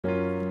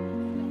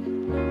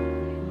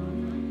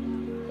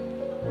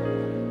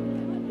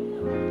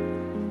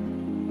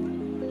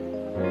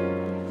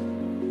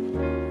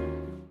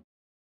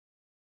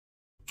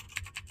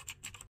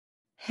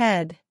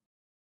head,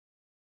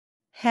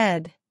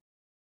 head.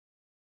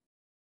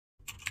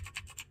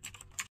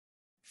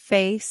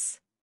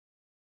 Face,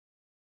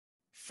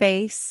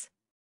 face.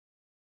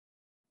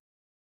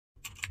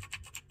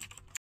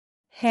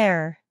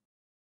 Hair,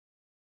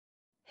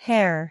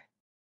 hair.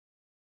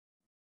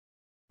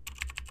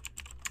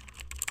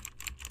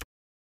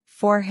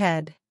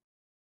 Forehead,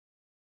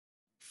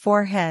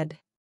 forehead.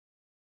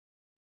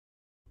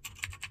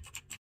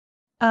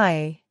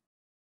 Eye,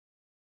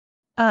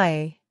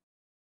 eye.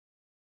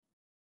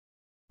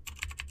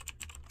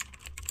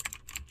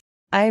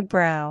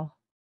 Eyebrow,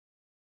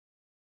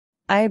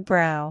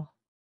 eyebrow.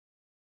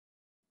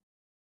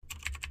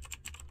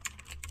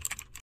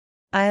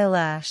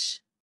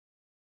 Eyelash,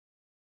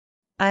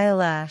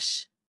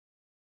 eyelash.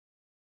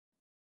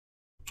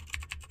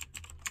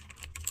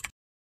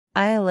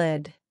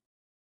 Eyelid,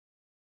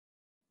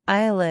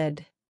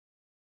 eyelid.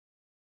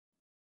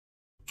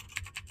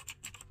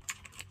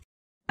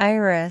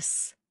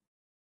 Iris,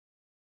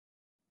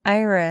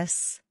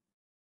 iris.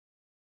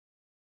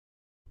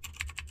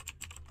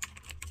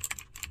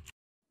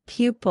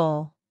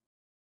 Pupil,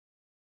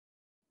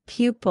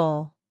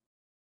 pupil.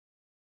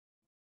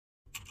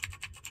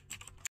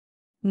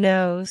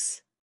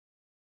 Nose,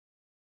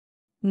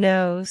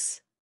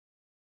 nose.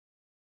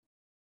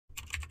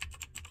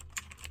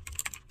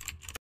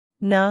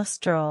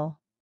 Nostril,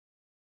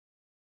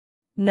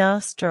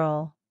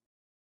 nostril.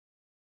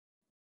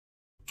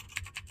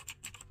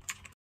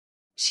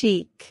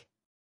 Cheek,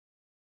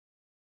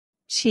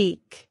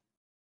 cheek.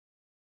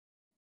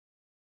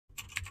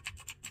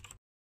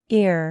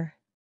 Ear,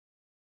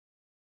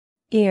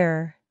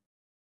 ear.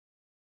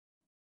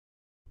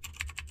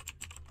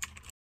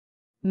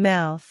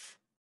 Mouth,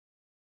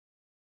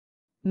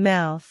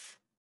 mouth.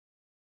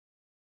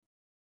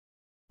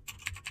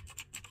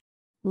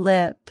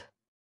 Lip,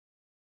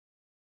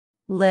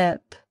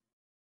 lip.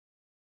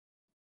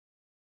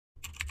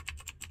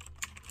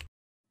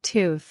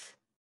 Tooth,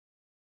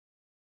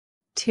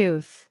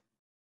 tooth.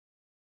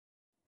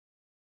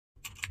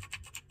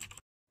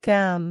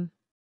 Gum,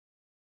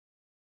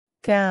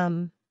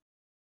 gum.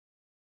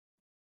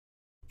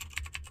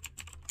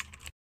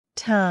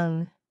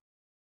 Tongue,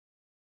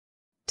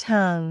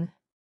 tongue.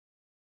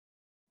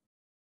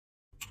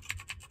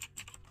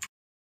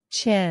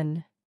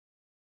 Chin,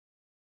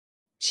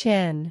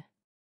 chin.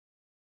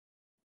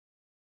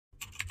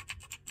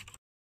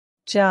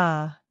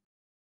 Jaw,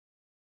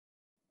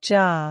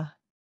 jaw.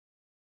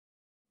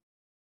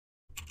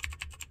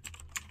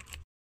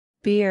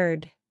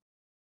 Beard,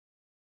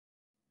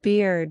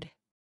 beard.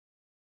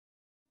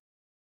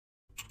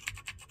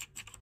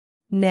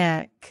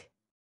 Neck,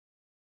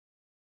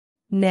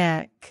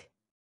 neck.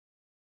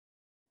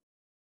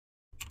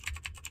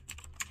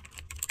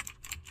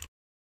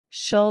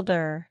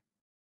 Shoulder,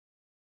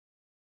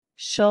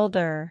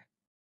 shoulder.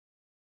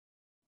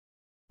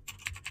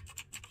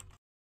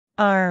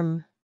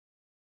 Arm,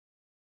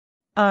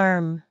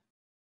 arm.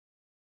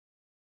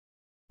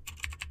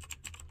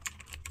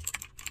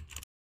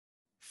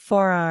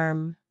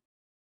 Forearm,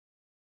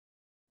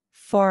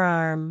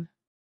 forearm.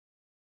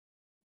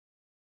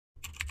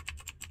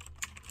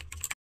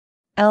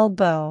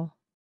 Elbow,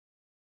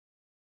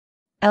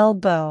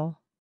 elbow.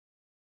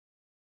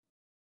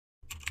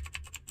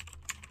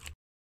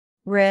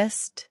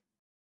 Wrist,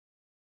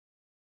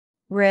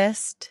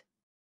 wrist.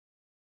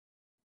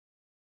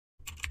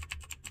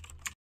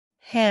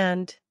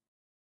 Hand,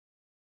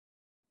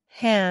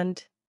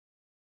 hand.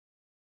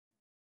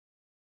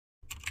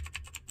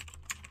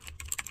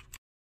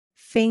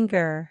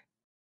 Finger,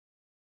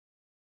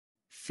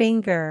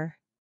 finger.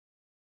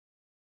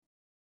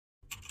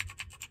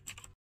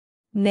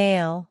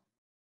 Nail,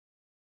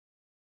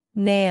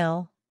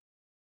 nail.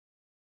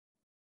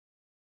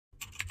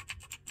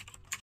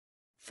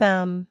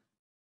 Thumb,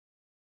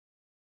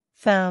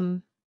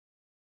 thumb.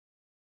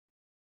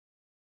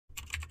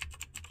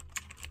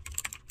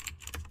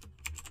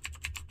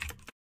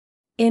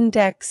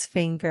 Index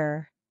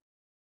finger,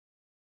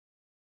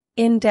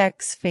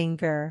 index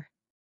finger.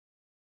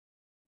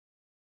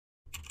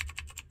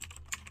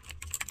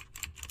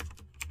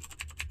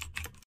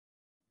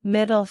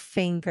 Middle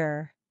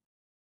finger,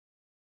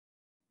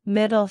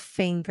 middle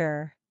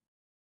finger.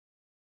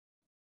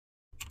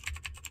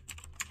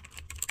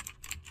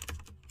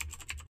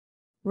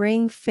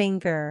 Ring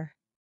finger,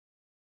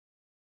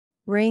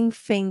 ring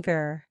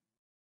finger.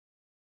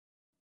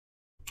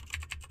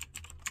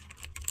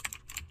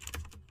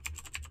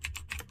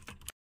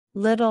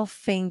 Little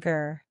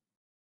finger,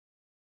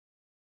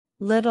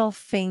 little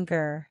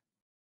finger.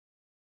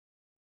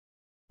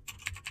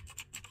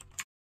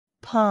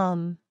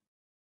 Palm,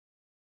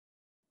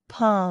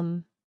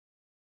 palm.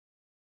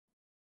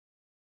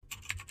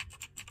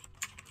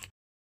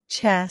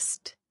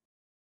 Chest,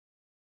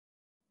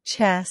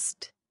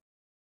 chest.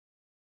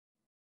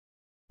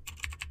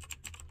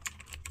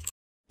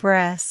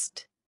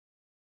 Breast,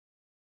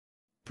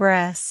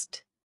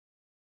 breast.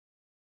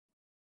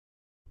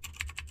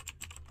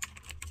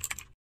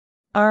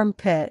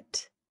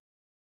 Armpit,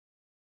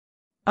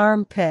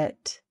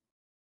 armpit.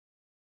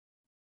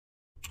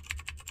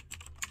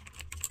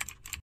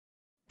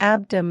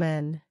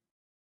 Abdomen.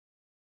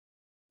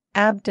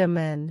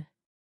 Abdomen.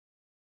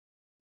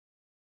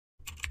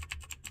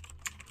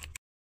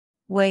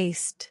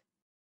 Waist.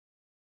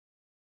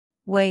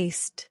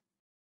 Waist.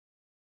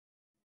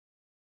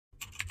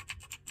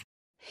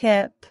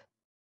 Hip.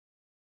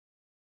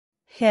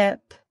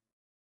 Hip.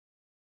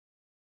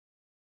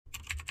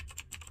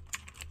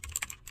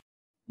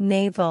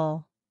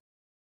 Navel.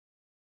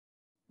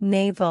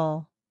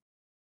 Navel.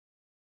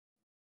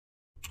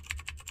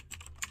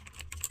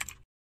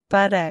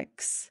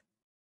 Buttocks.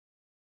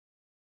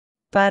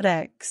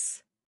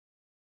 Buttocks.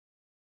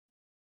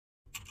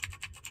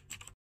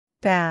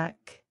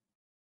 Back.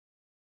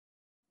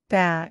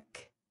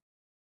 Back.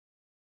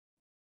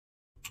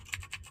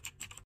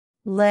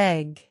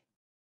 Leg.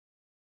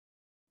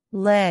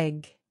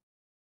 Leg.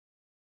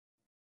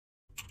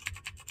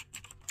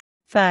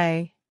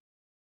 Thigh.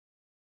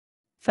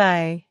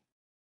 Thigh.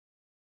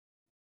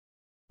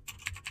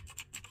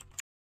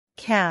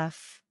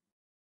 Calf.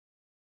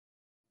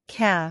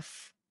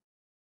 Calf.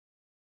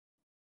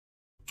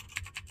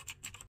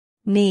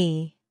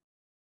 Knee.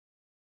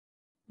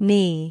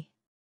 Knee.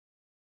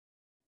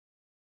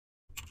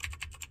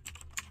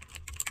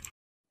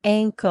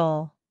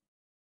 Ankle.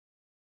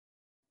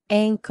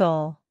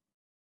 Ankle.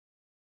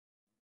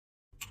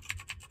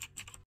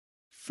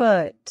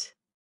 Foot.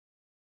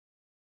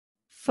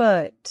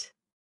 Foot.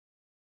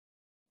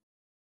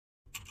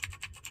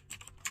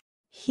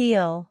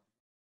 Heel.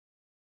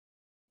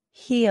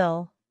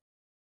 Heel.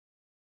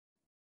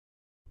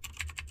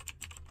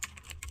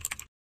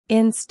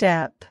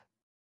 Instep.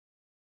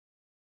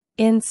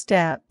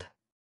 Instep.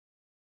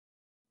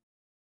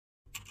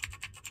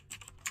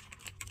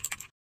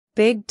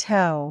 Big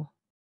toe.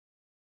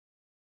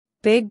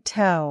 Big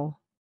toe.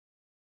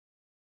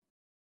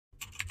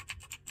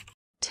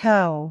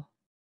 Toe.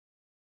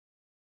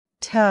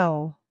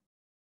 Toe.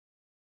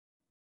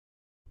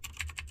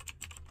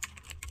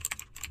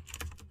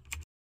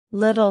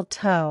 Little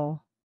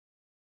toe.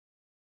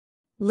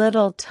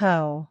 Little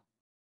toe.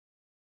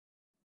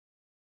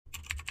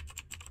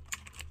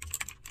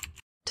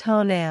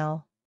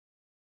 Toenail.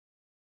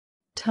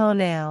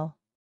 Toenail.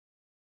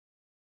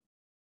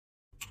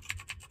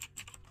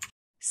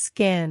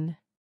 Skin.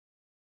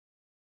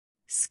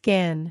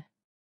 Skin.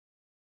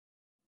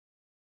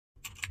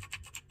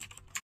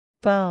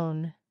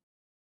 Bone.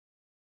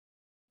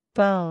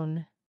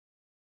 Bone.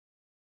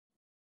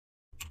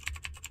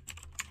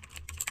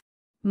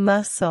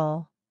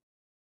 Muscle.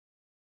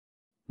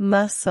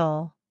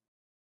 Muscle.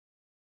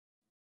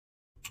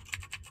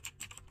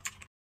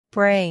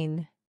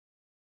 Brain.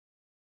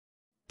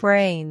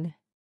 Brain.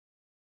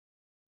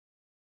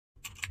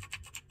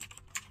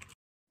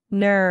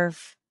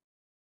 Nerve.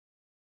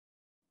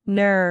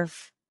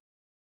 Nerve.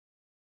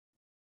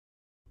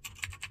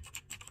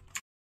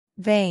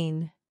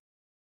 Vein.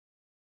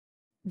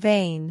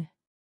 Vein.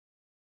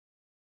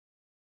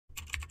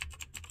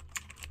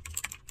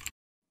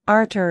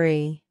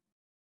 Artery.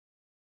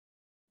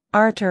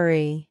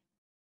 Artery.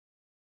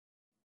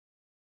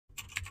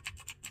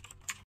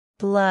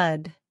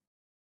 Blood.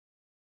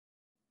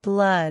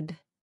 Blood.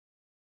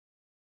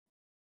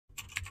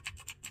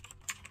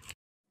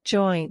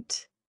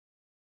 Joint.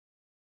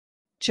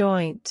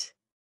 Joint.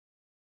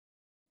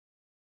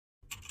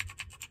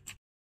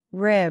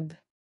 Rib.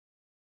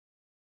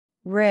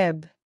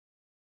 Rib.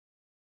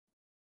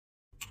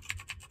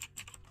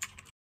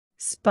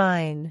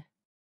 Spine.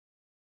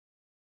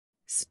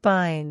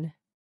 Spine.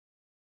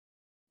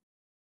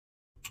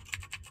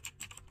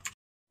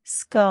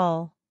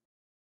 Skull.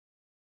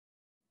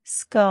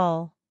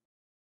 Skull.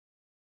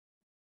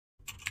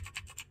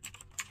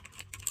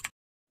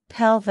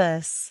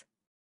 Pelvis.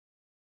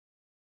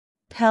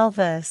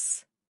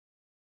 Pelvis.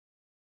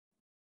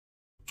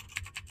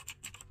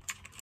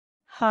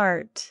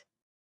 Heart.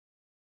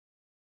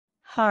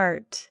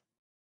 Heart.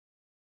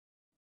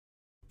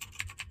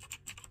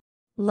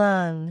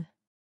 Lung.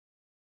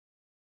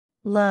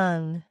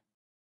 Lung.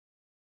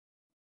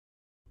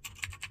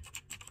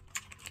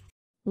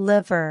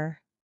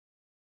 Liver.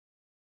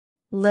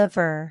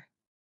 Liver.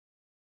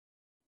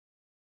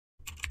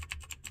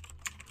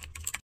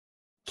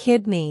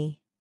 Kidney.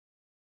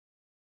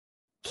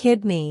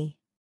 Kidney.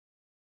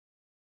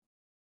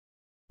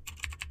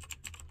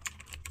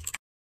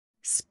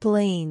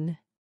 Spleen.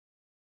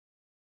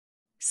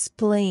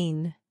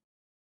 Spleen.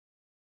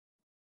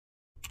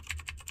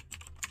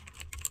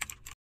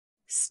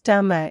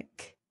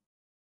 Stomach.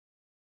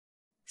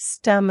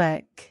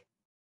 Stomach.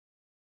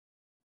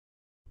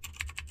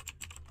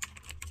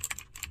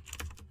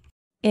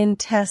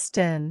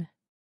 Intestine.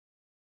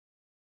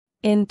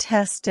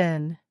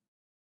 Intestine.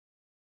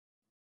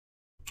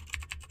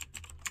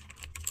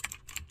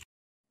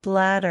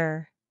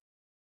 Bladder.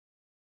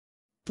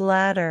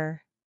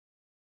 Bladder.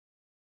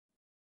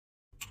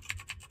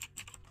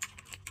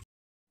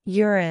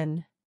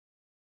 Urine.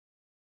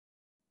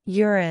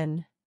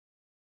 Urine.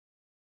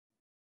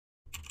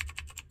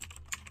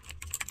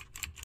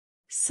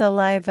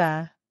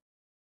 Saliva.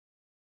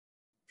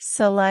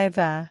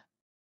 Saliva.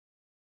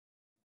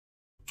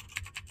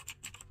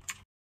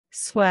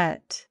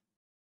 Sweat.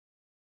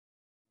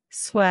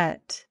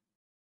 Sweat.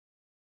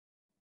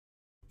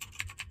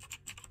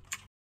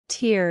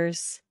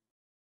 Tears.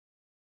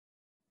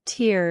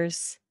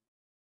 Tears.